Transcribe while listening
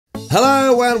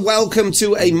Hello and welcome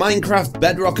to a Minecraft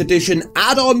Bedrock Edition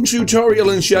add-on tutorial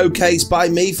and showcase by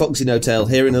me, FoxyNoTail,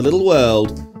 here in a little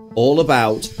world all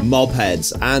about mob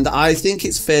heads. And I think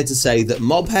it's fair to say that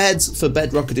mob heads for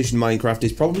Bedrock Edition Minecraft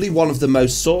is probably one of the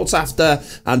most sought after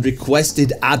and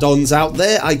requested add-ons out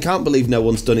there. I can't believe no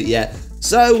one's done it yet.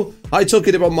 So I took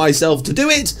it upon myself to do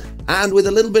it, and with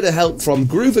a little bit of help from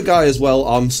GruvaGuy as well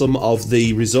on some of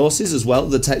the resources as well,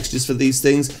 the textures for these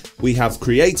things, we have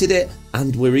created it,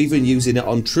 and we're even using it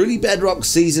on Truly Bedrock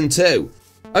Season 2.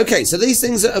 Okay, so these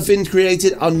things that have been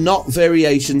created are not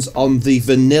variations on the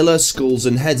vanilla skulls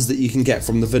and heads that you can get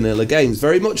from the vanilla games.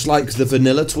 Very much like the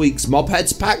Vanilla Tweaks Mob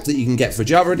Heads pack that you can get for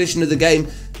Java edition of the game,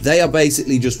 they are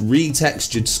basically just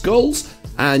retextured skulls,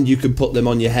 and you can put them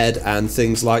on your head and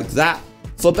things like that.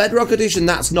 For Bedrock Edition,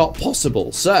 that's not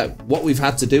possible. So what we've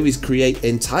had to do is create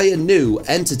entire new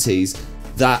entities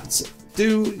that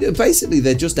do, basically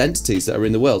they're just entities that are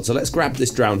in the world. So let's grab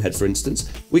this drown head, for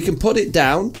instance. We can put it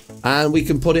down and we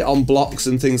can put it on blocks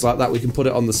and things like that. We can put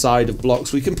it on the side of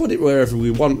blocks. We can put it wherever we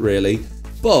want, really,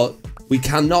 but we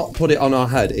cannot put it on our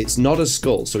head. It's not a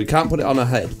skull, so we can't put it on our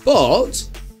head. But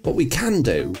what we can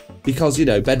do, because, you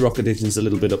know, Bedrock Edition's a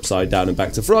little bit upside down and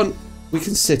back to front, we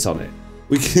can sit on it.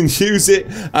 We can use it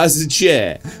as a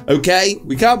chair, okay?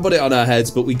 We can't put it on our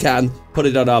heads, but we can put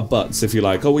it on our butts, if you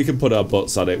like. Or we can put our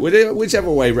butts on it,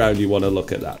 whichever way round you want to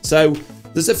look at that. So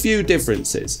there's a few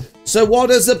differences. So what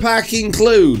does the pack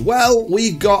include? Well,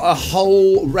 we've got a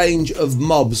whole range of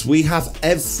mobs. We have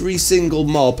every single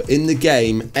mob in the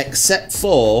game except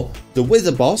for the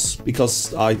Wither Boss,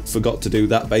 because I forgot to do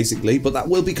that, basically. But that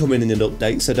will be coming in an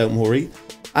update, so don't worry.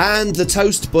 And the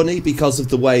Toast Bunny, because of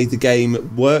the way the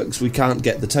game works, we can't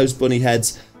get the Toast Bunny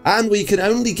heads, and we can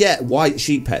only get white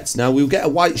sheep heads. Now, we'll get a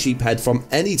white sheep head from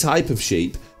any type of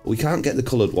sheep, but we can't get the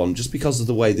coloured one just because of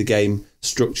the way the game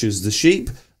structures the sheep.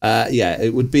 Yeah,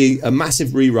 it would be a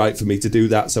massive rewrite for me to do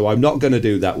that, so I'm not going to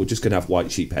do that. We're just going to have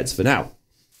white sheep heads for now.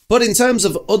 But in terms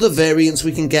of other variants,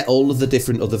 we can get all of the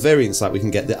different other variants. Like we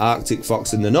can get the Arctic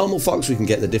fox and the normal fox. We can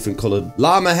get the different coloured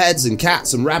llama heads and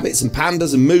cats and rabbits and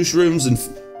pandas and mushrooms and...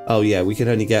 oh yeah, we can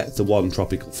only get the one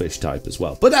tropical fish type as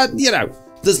well. But, you know,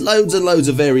 there's loads and loads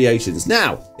of variations.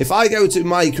 Now, if I go to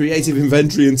my creative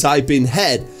inventory and type in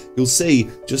head, you'll see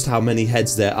just how many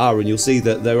heads there are. And you'll see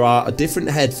that there are a different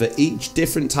head for each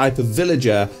different type of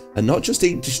villager. And not just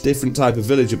each different type of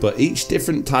villager, but each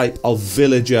different type of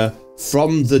villager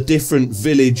from the different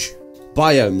village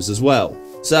biomes as well.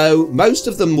 So most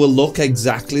of them will look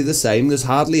exactly the same. There's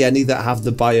hardly any that have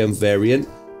the biome variant.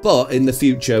 But in the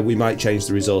future, we might change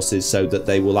the resources so that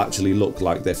they will actually look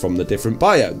like they're from the different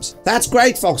biomes. That's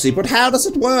great, Foxy, but how does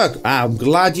it work? I'm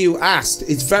glad you asked.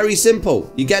 It's very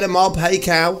simple. You get a mob, hey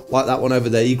cow, like that one over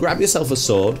there. You grab yourself a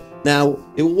sword. Now,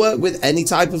 it will work with any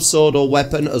type of sword or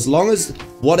weapon as long as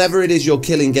whatever it is you're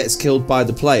killing gets killed by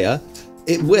the player.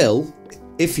 It will,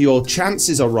 if your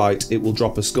chances are right, it will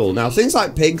drop a skull. Now, things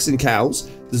like pigs and cows,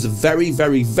 there's a very,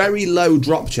 very, very low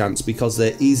drop chance because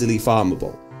they're easily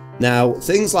farmable. Now,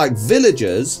 things like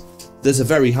villagers, there's a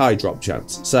very high drop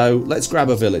chance. So let's grab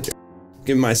a villager.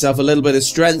 Give myself a little bit of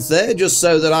strength there just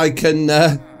so that I can,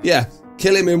 yeah,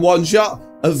 kill him in one shot.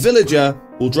 A villager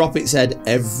will drop its head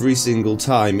every single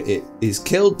time it is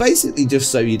killed, basically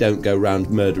just so you don't go around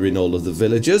murdering all of the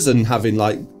villagers and having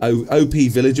like OP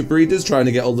villager breeders trying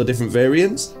to get all the different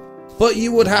variants. But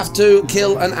you would have to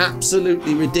kill an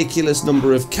absolutely ridiculous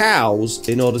number of cows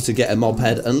in order to get a mob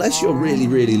head, unless you're really,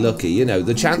 really lucky. You know,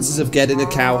 the chances of getting a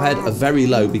cow head are very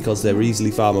low because they're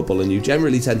easily farmable and you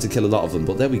generally tend to kill a lot of them.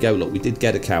 But there we go, look, we did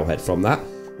get a cow head from that,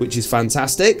 which is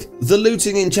fantastic. The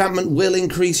looting enchantment will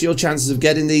increase your chances of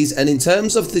getting these, and in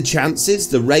terms of the chances,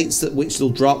 the rates at which they'll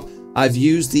drop, I've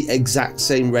used the exact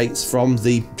same rates from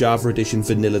the Java Edition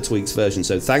Vanilla Tweaks version.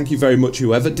 So thank you very much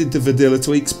whoever did the Vanilla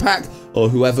Tweaks pack or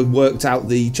whoever worked out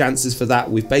the chances for that.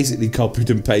 We've basically copied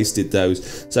and pasted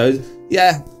those. So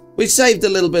yeah, which saved a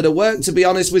little bit of work, to be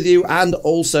honest with you, and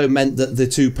also meant that the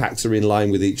two packs are in line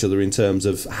with each other in terms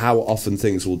of how often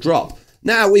things will drop.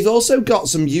 Now, we've also got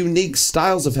some unique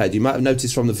styles of head. You might have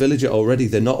noticed from the villager already,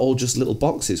 they're not all just little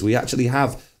boxes. We actually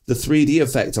have the 3D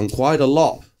effect on quite a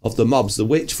lot of the mobs. The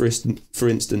witch, for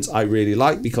instance, I really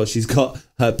like because she's got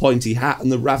her pointy hat,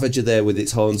 and the ravager there with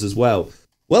its horns as well.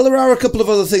 Well, there are a couple of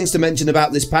other things to mention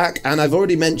about this pack, and I've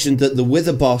already mentioned that the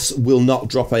Wither Boss will not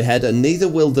drop a head, and neither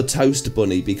will the Toast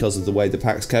Bunny because of the way the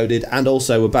pack's coded, and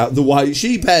also about the white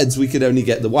sheep heads. We can only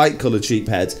get the white coloured sheep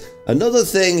heads. Another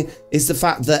thing is the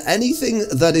fact that anything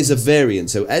that is a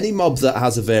variant, so any mob that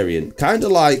has a variant, kind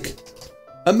of like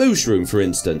a mushroom, for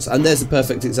instance, and there's a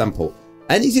perfect example.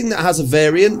 anything that has a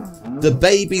variant, the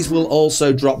babies will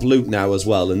also drop loot now as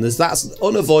well. And that's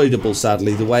unavoidable,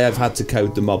 sadly, the way I've had to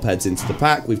code the mob heads into the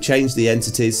pack. We've changed the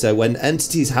entities, so when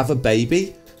entities have a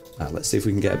baby, let's see if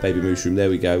we can get a baby mushroom. There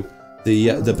we go.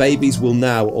 The babies will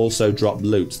now also drop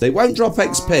loot. They won't drop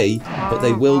XP, but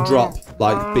they will drop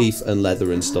like beef and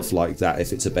leather and stuff like that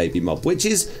if it's a baby mob, which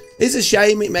is a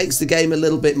shame. It makes the game a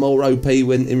little bit more OP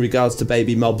in regards to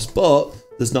baby mobs, but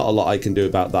there's not a lot I can do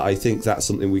about that. I think that's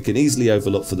something we can easily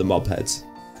overlook for the mob heads.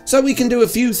 So we can do a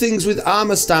few things with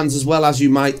armor stands as well, as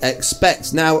you might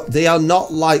expect. Now, they are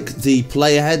not like the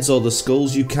player heads or the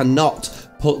skulls. You cannot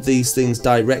put these things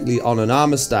directly on an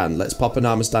armor stand. Let's pop an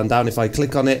armor stand down. If I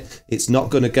click on it, it's not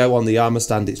going to go on the armor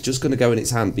stand. It's just going to go in its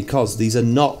hand, because these are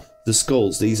not the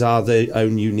skulls. These are their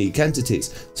own unique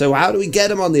entities. So how do we get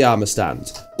them on the armor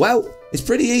stand? Well, it's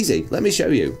pretty easy. Let me show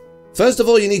you. First of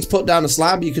all, you need to put down a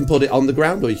slab. You can put it on the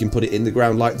ground, or you can put it in the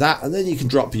ground like that, and then you can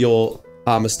drop your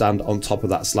armor stand on top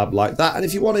of that slab like that. And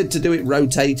if you wanted to do it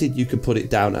rotated, you could put it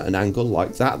down at an angle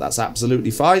like that. That's absolutely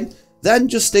fine. Then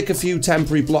just stick a few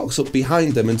temporary blocks up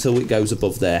behind them until it goes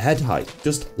above their head height,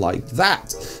 just like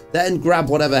that. Then grab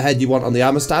whatever head you want on the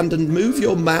armor stand and move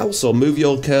your mouse or move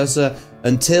your cursor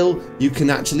until you can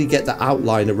actually get the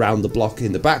outline around the block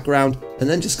in the background, and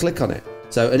then just click on it.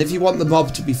 So, and if you want the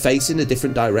mob to be facing a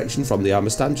different direction from the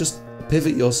armor stand, just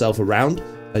pivot yourself around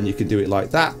and you can do it like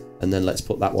that. And then let's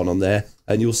put that one on there,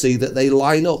 and you'll see that they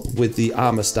line up with the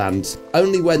armor stand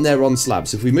only when they're on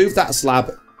slabs. If we move that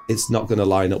slab, it's not going to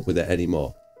line up with it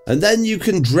anymore. And then you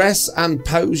can dress and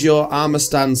pose your armor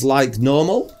stands like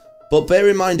normal, but bear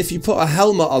in mind, if you put a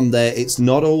helmet on there, it's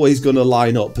not always going to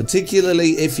line up,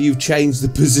 particularly if you've changed the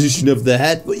position of the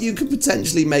head, but you could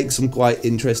potentially make some quite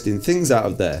interesting things out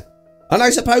of there. And I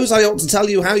suppose I ought to tell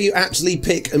you how you actually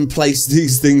pick and place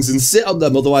these things and sit on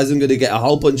them, otherwise I'm going to get a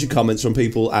whole bunch of comments from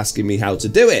people asking me how to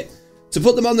do it. To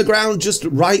put them on the ground, just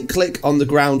right click on the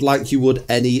ground like you would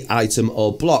any item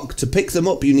or block. To pick them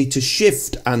up, you need to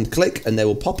shift and click, and they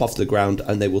will pop off the ground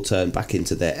and they will turn back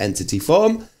into their entity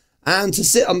form. And to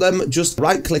sit on them, just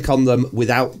right click on them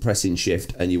without pressing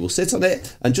shift, and you will sit on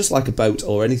it. And just like a boat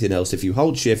or anything else, if you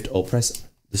hold shift or press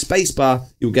the space bar,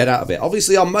 you'll get out of it.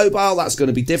 Obviously on mobile, that's going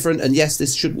to be different. And yes,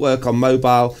 this should work on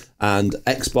mobile and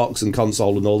Xbox and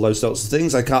console and all those sorts of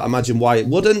things. I can't imagine why it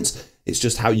wouldn't. It's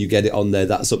just how you get it on there.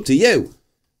 That's up to you.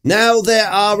 Now, there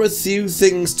are a few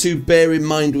things to bear in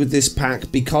mind with this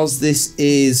pack, because this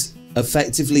is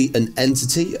effectively an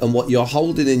entity, and what you're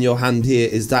holding in your hand here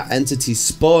is that entity's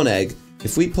spawn egg.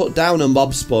 If we put down a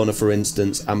mob spawner, for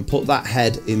instance, and put that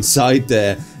head inside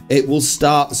there, it will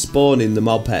start spawning the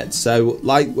mob heads. So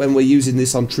like when we're using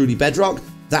this on Truly Bedrock,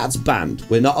 that's banned.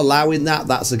 We're not allowing that.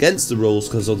 That's against the rules,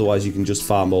 because otherwise you can just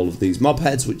farm all of these mob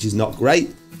heads, which is not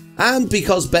great. And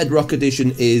because Bedrock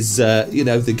Edition is, you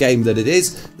know, the game that it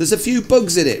is, there's a few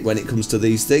bugs in it when it comes to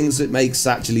these things that makes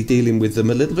actually dealing with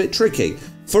them a little bit tricky.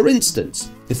 For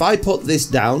instance, if I put this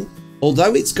down,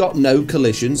 although it's got no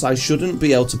collisions, I shouldn't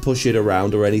be able to push it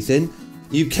around or anything.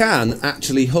 You can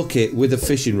actually hook it with a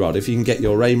fishing rod if you can get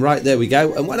your aim right. There we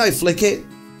go. And when I flick it,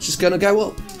 it's just going to go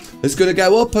up. It's going to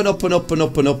go up and up and up and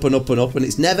up and up and up and up, and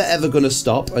it's never ever going to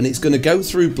stop, and it's going to go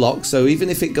through blocks. So even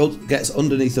if it gets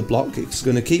underneath a block, it's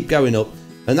going to keep going up,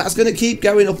 and that's going to keep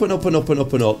going up and up and up and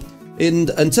up and up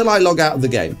until I log out of the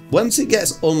game. Once it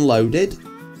gets unloaded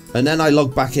and then I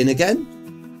log back in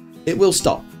again, it will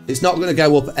stop. It's not going to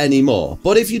go up anymore.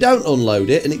 But if you don't unload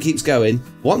it and it keeps going,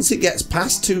 once it gets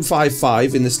past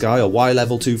 255 in the sky, or Y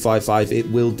level 255, it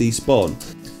will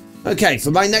despawn. Okay, for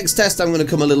my next test, I'm going to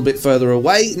come a little bit further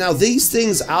away. Now, these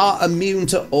things are immune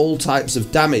to all types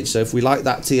of damage. So if we light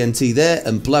that TNT there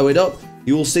and blow it up,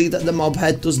 you will see that the mob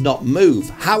head does not move.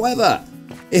 However,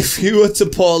 if you were to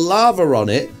pour lava on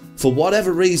it, for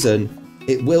whatever reason,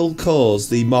 it will cause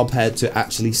the mob head to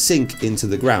actually sink into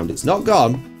the ground. It's not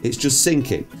gone, it's just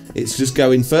sinking. It's just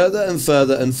going further and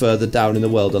further and further down in the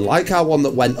world. And like our one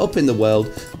that went up in the world,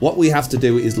 what we have to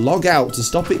do is log out to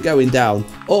stop it going down,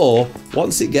 or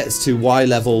once it gets to Y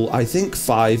level, I think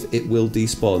 5, it will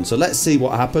despawn. So let's see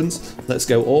what happens. Let's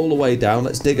go all the way down.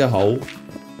 Let's dig a hole.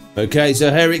 Okay,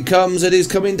 so here it comes. It is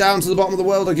coming down to the bottom of the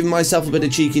world. I've given myself a bit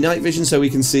of cheeky night vision so we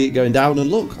can see it going down.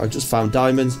 And look, I just found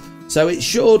diamonds. So it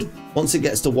should, once it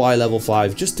gets to Y level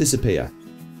 5, just disappear.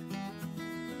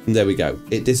 And there we go,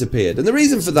 it disappeared. And the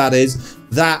reason for that is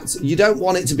that you don't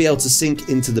want it to be able to sink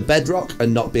into the bedrock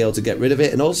and not be able to get rid of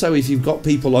it. And also, if you've got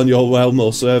people on your realm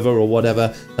or server or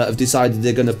whatever that have decided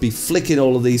they're going to be flicking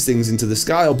all of these things into the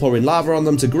sky or pouring lava on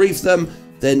them to grief them,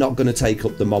 they're not going to take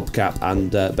up the mob cap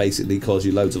and basically cause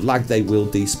you loads of lag. They will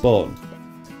despawn.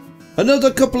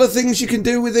 Another couple of things you can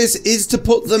do with this is to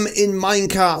put them in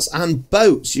minecarts and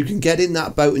boats. You can get in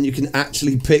that boat and you can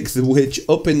actually pick the witch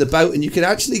up in the boat, and you can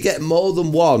actually get more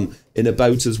than one in a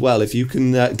boat as well. If you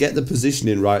can get the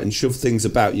positioning right and shove things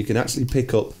about, you can actually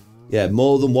pick up, yeah,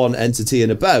 more than one entity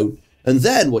in a boat. And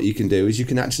then what you can do is you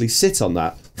can actually sit on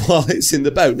that while it's in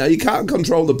the boat. Now, you can't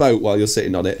control the boat while you're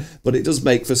sitting on it, but it does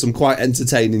make for some quite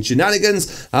entertaining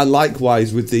shenanigans. And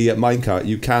likewise with the minecart,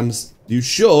 you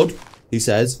should, he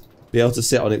says, be able to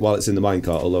sit on it while it's in the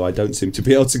minecart, although I don't seem to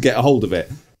be able to get a hold of it.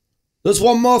 There's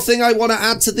one more thing I want to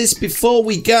add to this before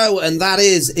we go, and that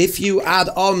is if you add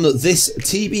on this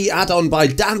TB add-on by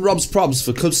DanRobzProbs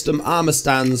for custom armor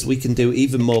stands, we can do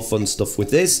even more fun stuff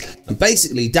with this. And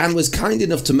basically, Dan was kind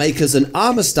enough to make us an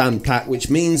armor stand pack, which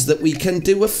means that we can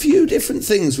do a few different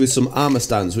things with some armor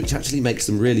stands, which actually makes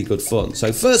them really good fun.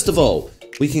 So first of all,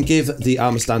 we can give the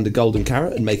armor stand a golden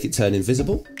carrot and make it turn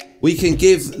invisible. We can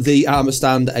give the armor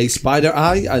stand a spider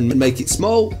eye and make it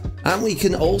small. And we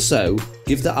can also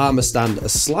give the armor stand a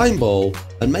slime ball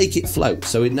and make it float,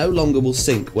 so it no longer will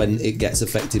sink when it gets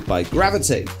affected by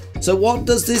gravity. So what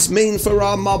does this mean for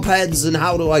our mob heads, and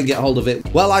how do I get hold of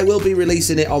it? Well, I will be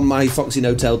releasing it on my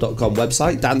FoxyNoTail.com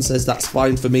website. Dan says that's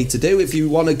fine for me to do. If you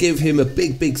want to give him a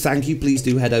big thank you, please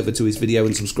do head over to his video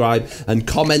and subscribe and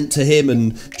comment to him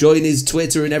and join his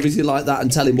Twitter and everything like that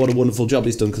and tell him what a wonderful job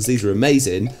he's done, because these are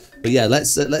amazing. But yeah,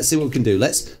 let's see what we can do.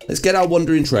 Let's get our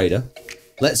wandering trader.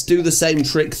 Let's do the same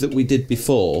trick that we did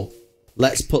before.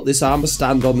 Let's put this armor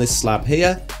stand on this slab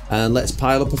here, and let's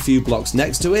pile up a few blocks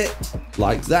next to it,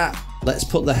 like that. Let's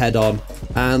put the head on,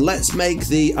 and let's make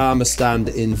the armor stand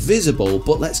invisible,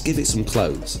 but let's give it some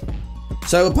clothes.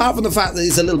 So apart from the fact that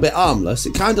it's a little bit armless,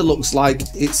 it kind of looks like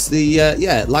it's the,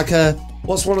 yeah, like a,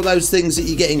 what's one of those things that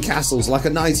you get in castles, like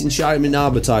a knight in shining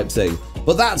armor type thing.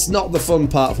 But that's not the fun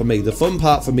part for me. The fun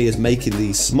part for me is making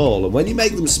these small. And when you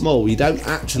make them small, you don't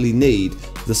actually need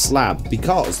the slab,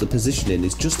 because the positioning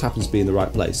just happens to be in the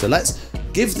right place. So let's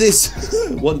give this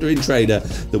wandering trader,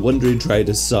 the wandering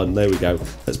trader's son. There we go.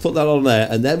 Let's put that on there.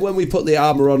 And then when we put the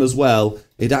armor on as well,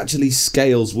 it actually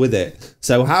scales with it.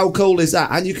 So how cool is that?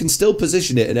 And you can still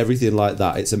position it and everything like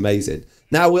that. It's amazing.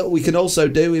 Now, what we can also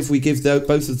do, if we give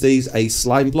both of these a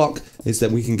slime block, is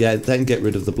that we can then get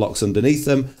rid of the blocks underneath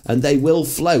them, and they will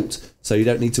float. So you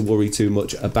don't need to worry too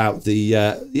much about the,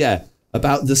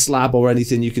 about the slab or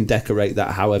anything. You can decorate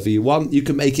that however you want. You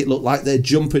can make it look like they're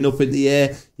jumping up in the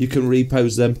air. You can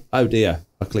repose them. Oh dear,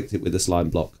 I clicked it with a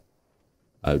slime block.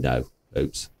 Oh no,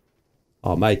 oops.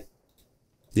 Oh mate.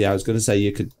 Yeah, I was going to say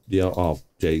you could, yeah, oh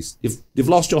jeez. You've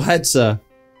lost your head, sir.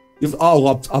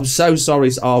 Oh, I'm so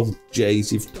sorry. Oh,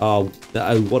 jeez. Oh,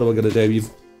 no. What am I going to do?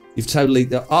 You've totally.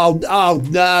 Oh,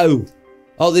 no.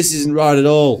 Oh, this isn't right at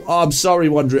all. Oh, I'm sorry,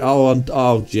 wondering.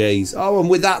 Oh, jeez. Oh,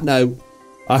 and with that note,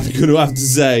 I'm going to have to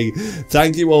say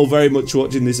thank you all very much for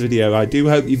watching this video. I do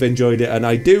hope you've enjoyed it, and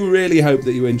I do really hope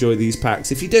that you enjoy these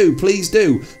packs. If you do, please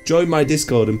do join my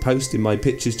Discord and post in my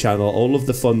pictures channel all of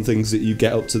the fun things that you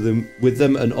get up to them with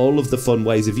them, and all of the fun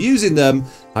ways of using them.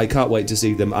 I can't wait to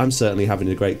see them. I'm certainly having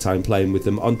a great time playing with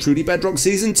them on Truly Bedrock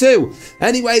Season 2.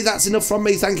 Anyway, that's enough from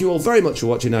me. Thank you all very much for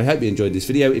watching. I hope you enjoyed this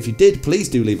video. If you did, please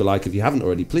do leave a like. If you haven't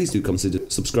already, please do consider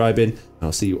subscribing.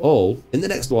 I'll see you all in the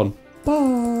next one.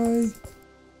 Bye.